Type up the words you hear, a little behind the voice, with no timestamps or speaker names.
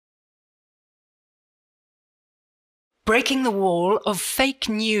Breaking the wall of fake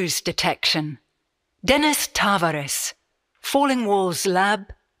news detection. Denis Tavares, Falling Walls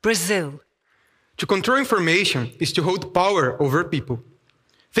Lab, Brazil. To control information is to hold power over people.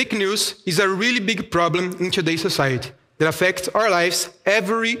 Fake news is a really big problem in today's society that affects our lives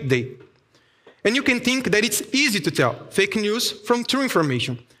every day. And you can think that it's easy to tell fake news from true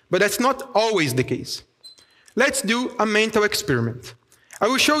information, but that's not always the case. Let's do a mental experiment. I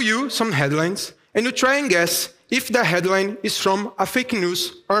will show you some headlines, and you try and guess if the headline is from a fake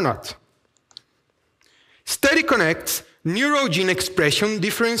news or not. Study connects neural gene expression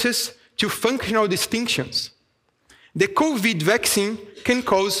differences to functional distinctions. The COVID vaccine can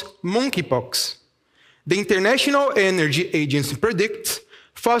cause monkeypox. The International Energy Agency predicts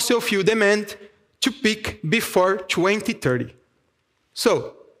fossil fuel demand to peak before 2030.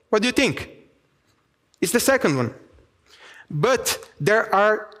 So, what do you think? It's the second one. But there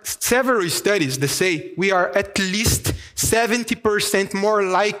are several studies that say we are at least 70% more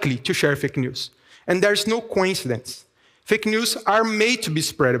likely to share fake news. And there's no coincidence. Fake news are made to be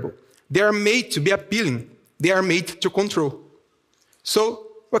spreadable. They are made to be appealing. They are made to control. So,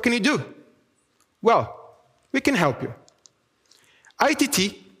 what can you do? Well, we can help you.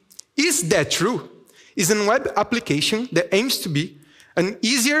 ITT, Is That True? Is a web application that aims to be an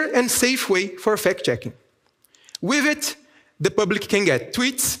easier and safe way for fact-checking. With it, the public can get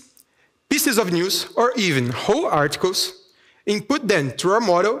tweets, pieces of news, or even whole articles, input them through our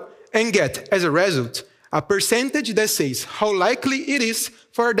model, and get, as a result, a percentage that says how likely it is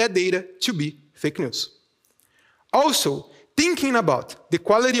for that data to be fake news. Also, thinking about the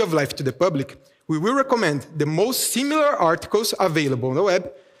quality of life to the public, we will recommend the most similar articles available on the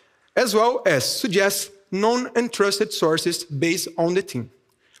web, as well as suggest known and trusted sources based on the theme.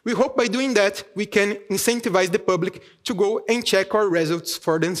 We hope by doing that, we can incentivize the public to go and check our results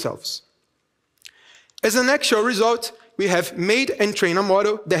for themselves. As an actual result, we have made and trained a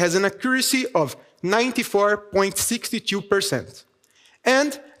model that has an accuracy of 94.62%.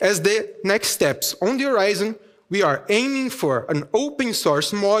 And as the next steps on the horizon, we are aiming for an open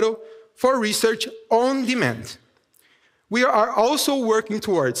source model for research on demand. We are also working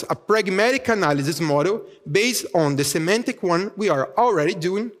towards a pragmatic analysis model based on the semantic one we are already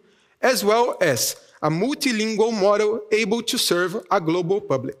doing, as well as a multilingual model able to serve a global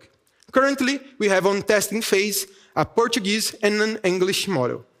public. Currently, we have on testing phase a Portuguese and an English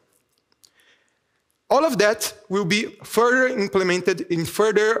model. All of that will be further implemented and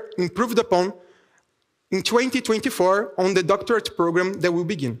further improved upon in 2024 on the doctorate program that will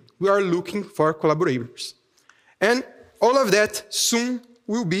begin. We are looking for collaborators. And all of that soon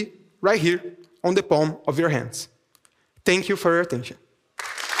will be right here on the palm of your hands. Thank you for your attention.